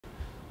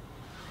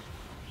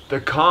The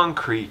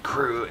concrete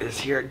crew is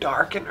here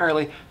dark and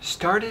early.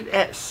 Started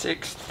at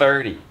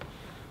 6:30.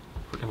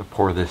 We're gonna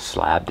pour this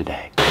slab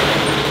today.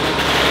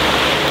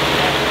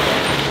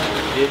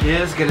 It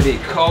is gonna be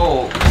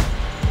cold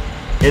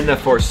in the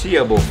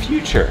foreseeable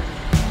future.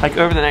 Like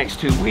over the next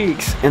 2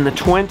 weeks, in the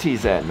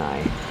 20s at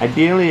night.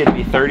 Ideally it'd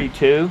be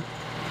 32,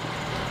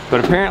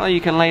 but apparently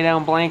you can lay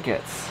down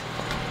blankets.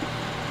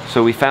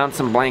 So we found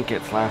some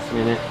blankets last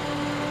minute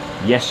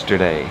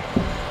yesterday.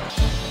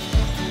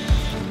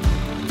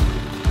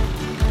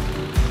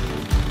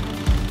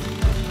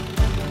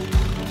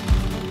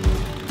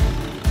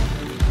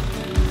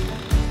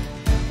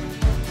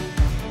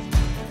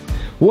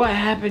 What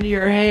happened to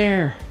your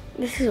hair?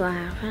 This is what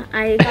happened.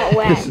 I got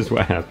wet. This is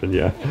what happened,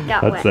 yeah.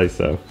 Got I'd wet. say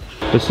so.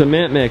 The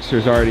cement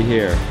mixer's already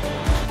here.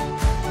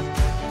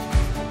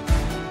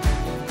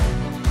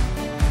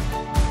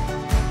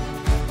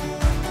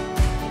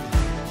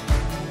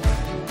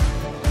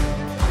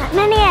 That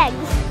many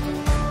eggs.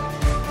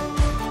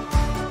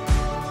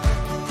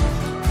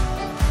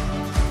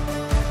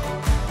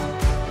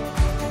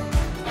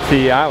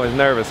 See, I was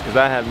nervous because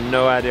I have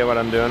no idea what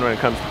I'm doing when it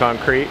comes to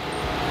concrete.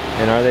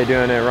 And are they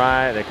doing it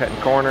right? They're cutting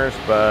corners,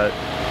 but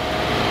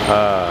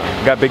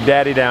got Big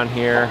Daddy down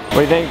here. What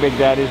do you think, Big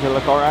Daddy? Does it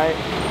look all right?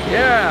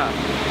 Yeah.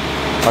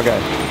 Okay.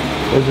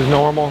 This is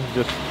normal.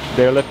 Just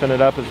they're lifting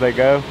it up as they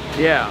go.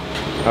 Yeah.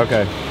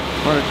 Okay.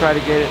 I'm gonna try to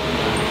get it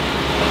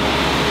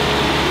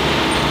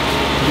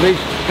at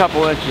least a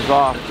couple inches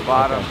off the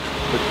bottom, okay.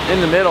 But in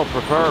the middle,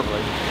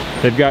 preferably.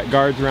 They've got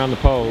guards around the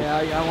poles.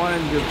 Yeah, I want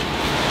them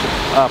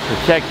to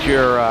protect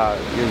your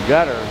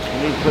gutter.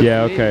 You need to put,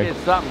 yeah. you Okay. need to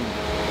get something.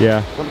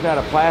 Yeah. Some kind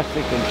of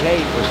plastic and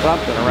tape or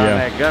something around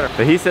that gutter.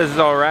 But he says it's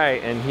all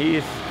right, and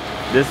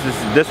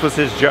this was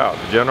his job.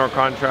 The general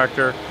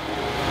contractor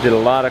did a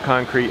lot of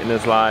concrete in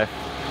his life,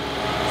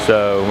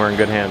 so we're in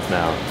good hands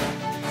now.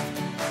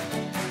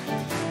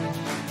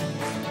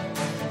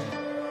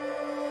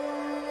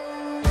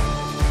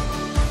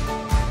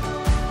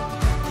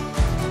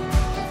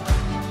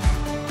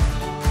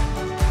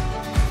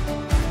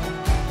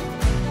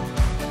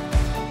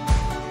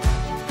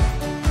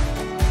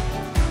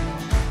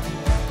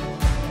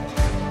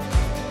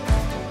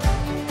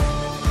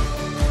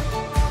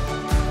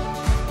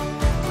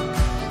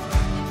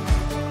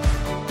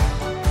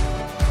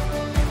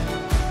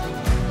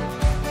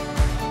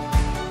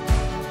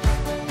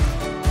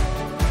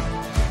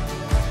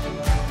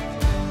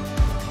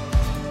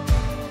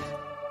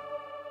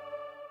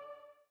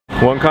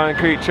 One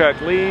concrete truck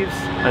leaves,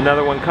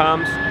 another one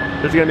comes.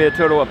 There's gonna be a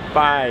total of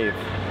 5.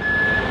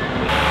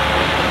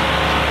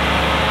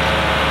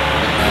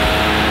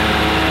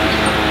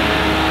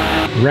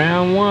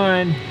 Round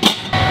 1.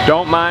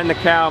 Don't mind the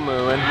cow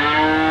mooing.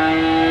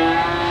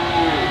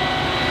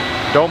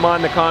 Don't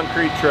mind the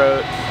concrete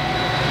trucks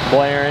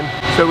blaring.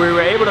 So we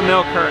were able to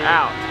milk her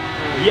out.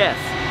 Yes,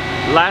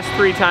 last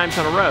 3 times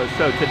in a row.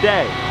 So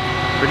today,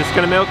 we're just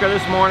gonna milk her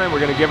this morning. We're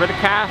gonna give her the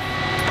calf.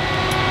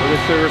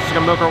 We're just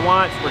gonna milk her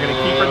once. We're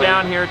gonna keep her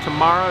down here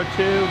tomorrow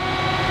too.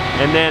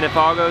 And then if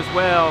all goes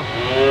well,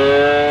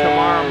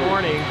 tomorrow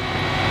morning,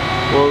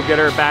 we'll get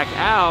her back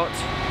out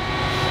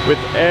with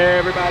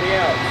everybody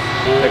else.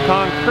 The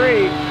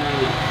concrete,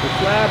 the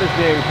slab is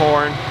being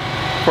poured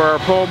for our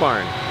pole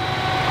barn.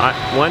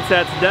 Once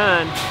that's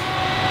done,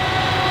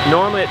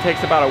 normally it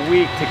takes about a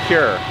week to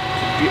cure.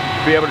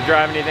 To be able to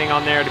drive anything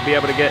on there, to be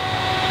able to get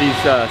these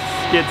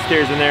skid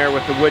steers in there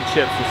with the wood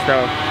chips and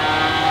stuff,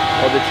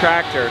 or the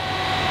tractor.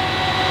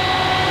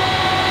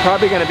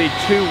 Probably going to be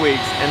 2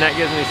 weeks, and that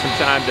gives me some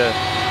time to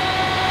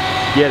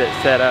get it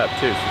set up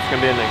too. So it's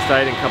going to be an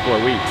exciting couple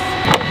of weeks.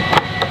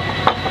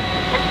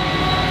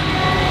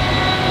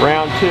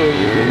 Round 2,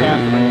 you get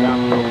that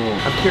one.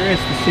 I'm curious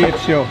to see if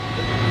she'll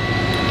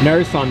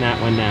nurse on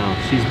that one now.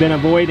 She's been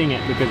avoiding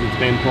it because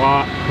it's been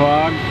clogged.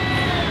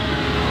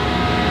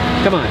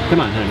 Come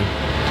on, honey.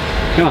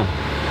 Come on.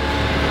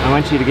 I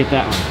want you to get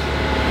that one.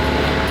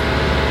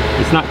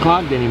 It's not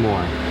clogged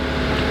anymore.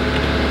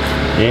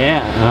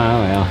 Yeah, oh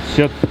well,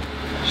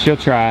 she'll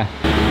try.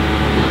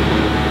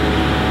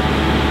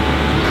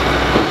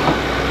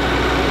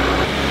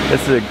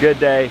 This is a good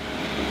day.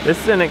 This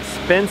is an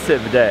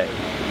expensive day.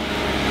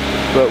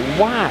 But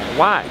why?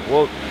 Why?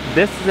 Well,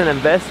 this is an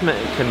investment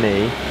to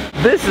me.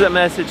 This is a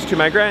message to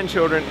my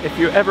grandchildren. If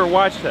you ever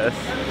watch this,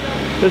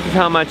 this is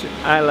how much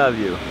I love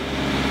you.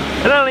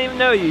 And I don't even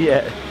know you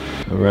yet.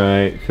 All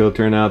right,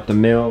 filtering out the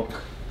milk.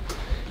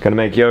 Gonna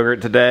make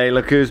yogurt today.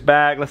 Look who's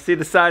back. Let's see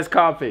the size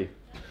coffee.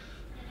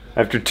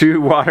 After 2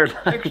 water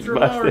lines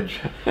busted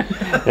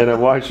and a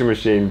washing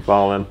machine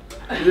falling,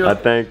 I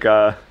think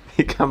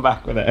he come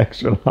back with an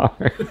extra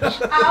large.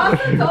 I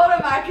also told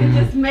him I could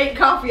just make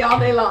coffee all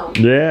day long.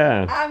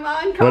 Yeah. I'm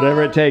on call.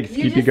 Whatever it takes,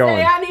 keep you going.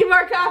 You just say, I need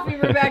more coffee,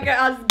 Rebecca.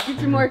 I'll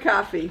get you more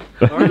coffee.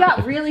 We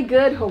got really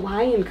good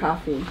Hawaiian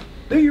coffee.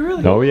 Do you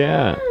really? Oh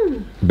yeah.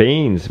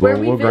 Beans.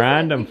 We'll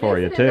grind them for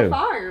you too. The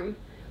farm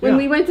when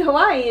we went to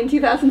Hawaii in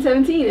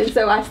 2017, and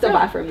so I still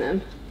buy from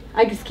them.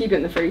 I just keep it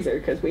in the freezer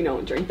because we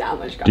don't drink that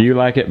much coffee. Do you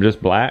like it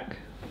just black?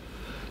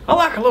 I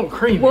like a little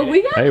cream. Well,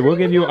 we got Hey, we'll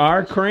give you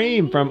our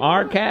cream from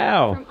our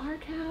cow. from our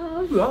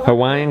cows.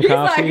 Hawaiian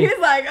coffee. He's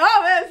like,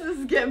 oh man, this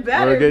is getting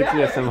better. We'll and get you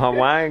better. some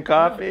Hawaiian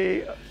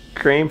coffee,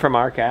 cream from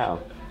our cow.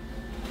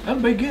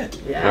 That'd be good.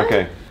 Yeah.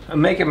 Okay.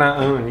 I'm making my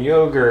own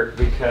yogurt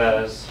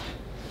because,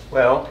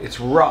 well,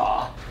 it's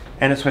raw.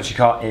 And it's what you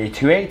call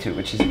A2A2,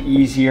 which is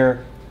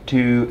easier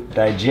to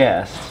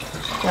digest.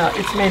 Now,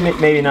 it's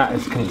maybe not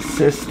as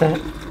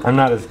consistent. I'm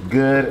not as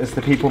good as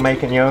the people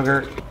making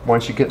yogurt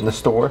once you get in the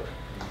store.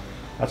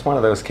 That's one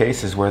of those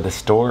cases where the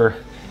store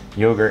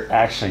yogurt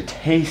actually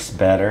tastes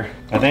better.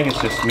 I think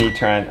it's just me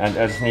trying, I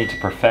just need to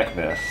perfect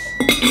this.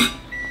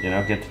 You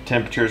know, get the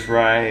temperatures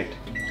right.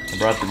 I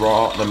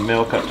brought the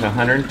milk up to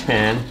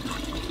 110.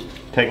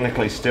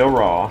 Technically still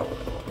raw.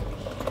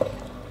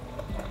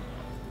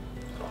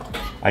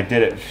 I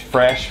did it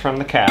fresh from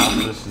the cow.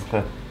 So this is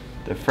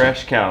the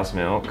fresh cow's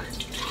milk.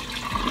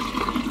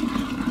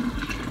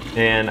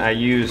 And I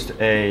used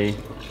a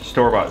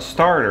store-bought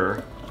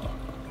starter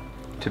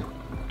to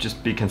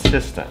just be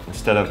consistent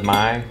instead of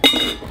my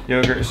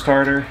yogurt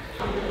starter.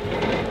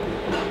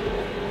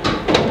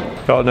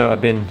 Y'all know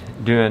I've been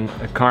doing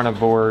a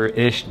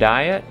carnivore-ish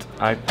diet.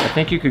 I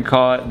think you could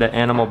call it the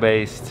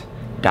animal-based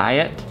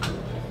diet.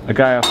 A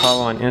guy I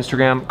follow on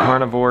Instagram,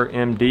 Carnivore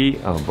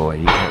MD. Oh boy,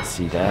 you can't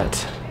see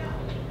that.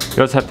 You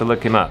just have to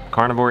look him up.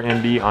 Carnivore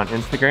MD on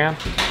Instagram.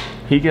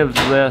 He gives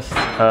lists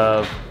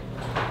of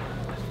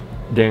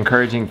the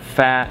encouraging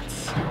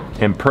fats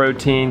and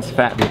proteins.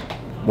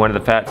 One of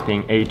the fats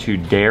being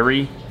A2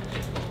 dairy.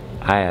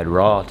 I add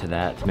raw to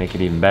that to make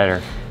it even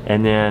better.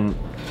 And then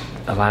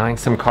allowing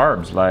some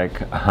carbs like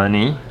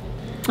honey,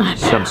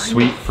 some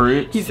sweet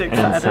fruits,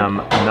 and some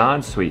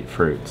non-sweet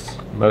fruits.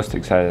 Most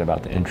excited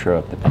about the intro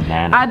of the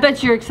banana. I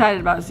bet you're excited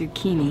about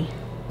zucchini.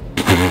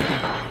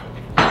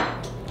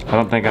 I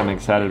don't think I'm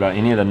excited about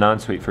any of the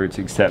non-sweet fruits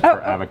except for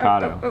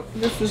avocado.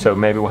 So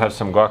maybe we'll have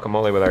some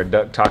guacamole with our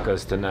duck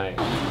tacos tonight.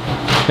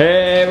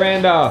 Hey,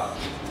 Randolph.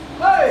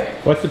 Hey,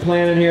 What's the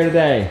plan in here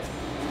today?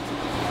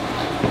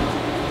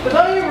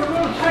 today we're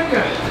going to take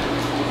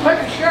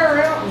a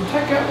shower out and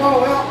take that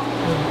wall out.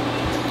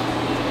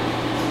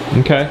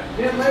 Okay.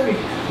 Then maybe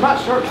might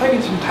start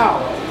taking some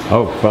towel off.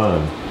 Oh,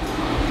 fun.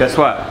 Guess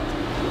what?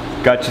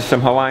 Got you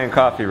some Hawaiian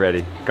coffee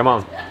ready. Come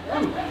on.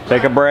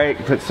 Take a break,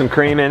 put some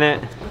cream in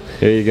it.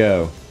 Here you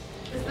go.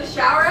 Is the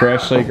shower out?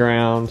 Freshly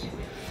ground.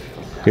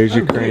 Here's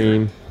your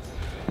cream.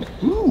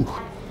 Ooh.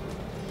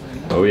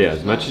 Oh yeah,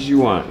 as much as you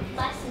want.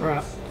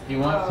 Right. You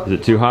want? Is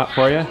it too hot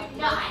for you?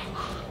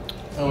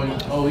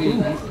 Oh,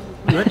 yeah.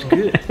 That's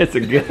good. It's a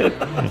good.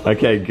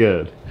 Okay,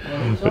 good.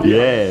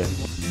 Yeah.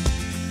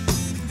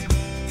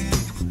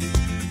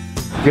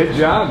 Good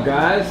job,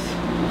 guys.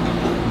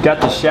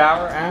 Got the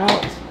shower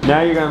out.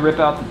 Now you're gonna rip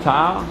out the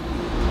tile.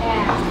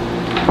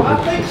 I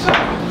think so.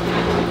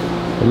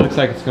 It looks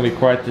like it's gonna be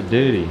quite the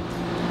duty.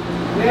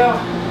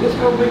 Yeah, it's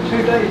gonna be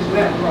 2 days of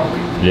that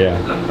probably.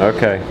 Yeah.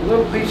 Okay. A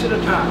little piece at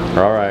a time.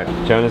 All right.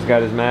 Jonah's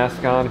got his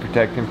mask on to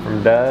protect him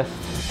from dust.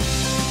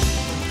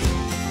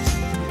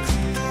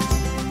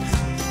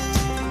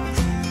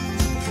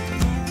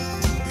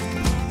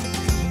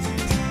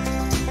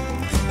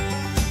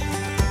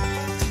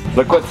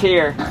 Look what's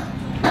here.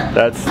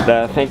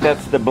 I think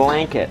that's the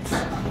blankets.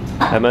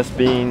 That must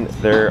mean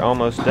they're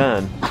almost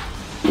done.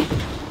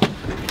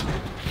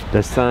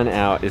 The sun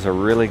out is a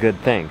really good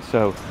thing.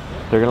 So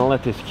they're gonna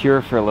let this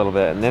cure for a little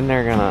bit, and then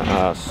they're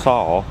gonna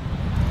saw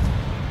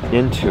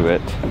into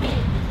it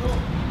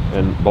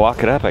and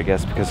block it up, I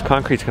guess, because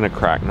concrete's gonna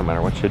crack no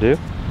matter what you do.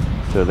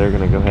 So they're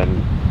gonna go ahead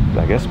and,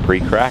 I guess,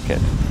 pre-crack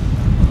it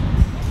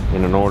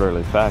in an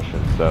orderly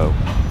fashion. So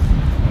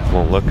it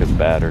won't look as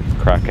bad or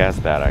crack as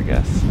bad, I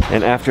guess.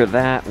 And after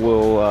that,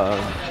 we'll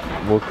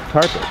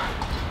tarp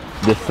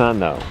it. This sun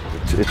though,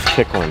 it's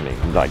tickling me.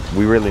 Like,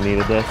 we really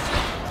needed this,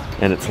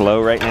 and it's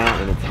low right now,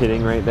 and it's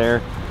hitting right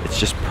there. It's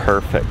just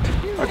perfect.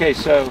 Okay,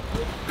 so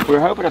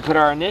we're hoping to put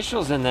our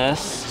initials in this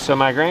so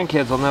my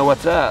grandkids will know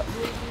what's up.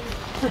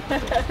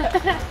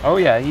 Oh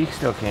yeah, you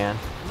still can.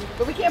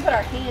 But we can't put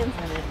our hands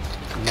in it.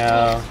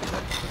 No.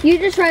 You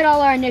just write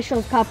all our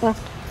initials, Papa.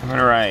 I'm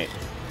gonna write.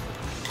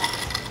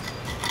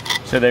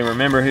 So they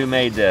remember who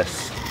made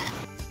this.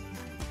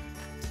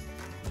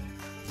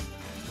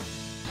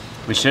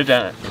 We should have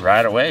done it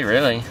right away,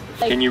 really.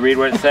 Can you read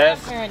what it says?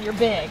 You're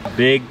big.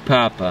 Big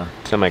Papa.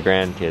 So my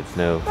grandkids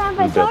know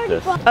who built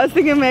this. I was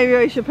thinking maybe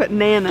we should put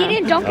Nana. Get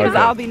in, don't Because Okay.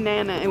 I'll be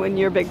Nana when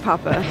you're Big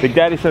Papa. Big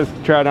Daddy says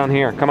try down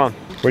here. Come on.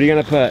 What are you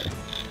gonna put?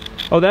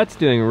 Oh, that's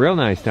doing real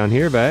nice down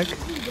here, Beck.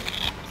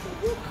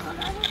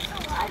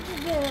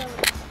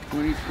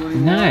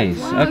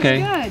 Nice.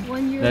 Okay.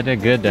 That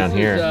did good down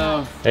here.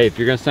 Hey, if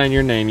you're gonna sign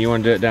your name, you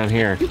want to do it down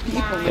here.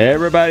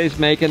 Everybody's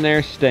making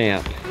their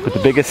stamp. Put the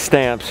biggest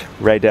stamps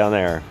right down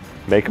there.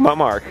 Make them on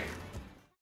mark.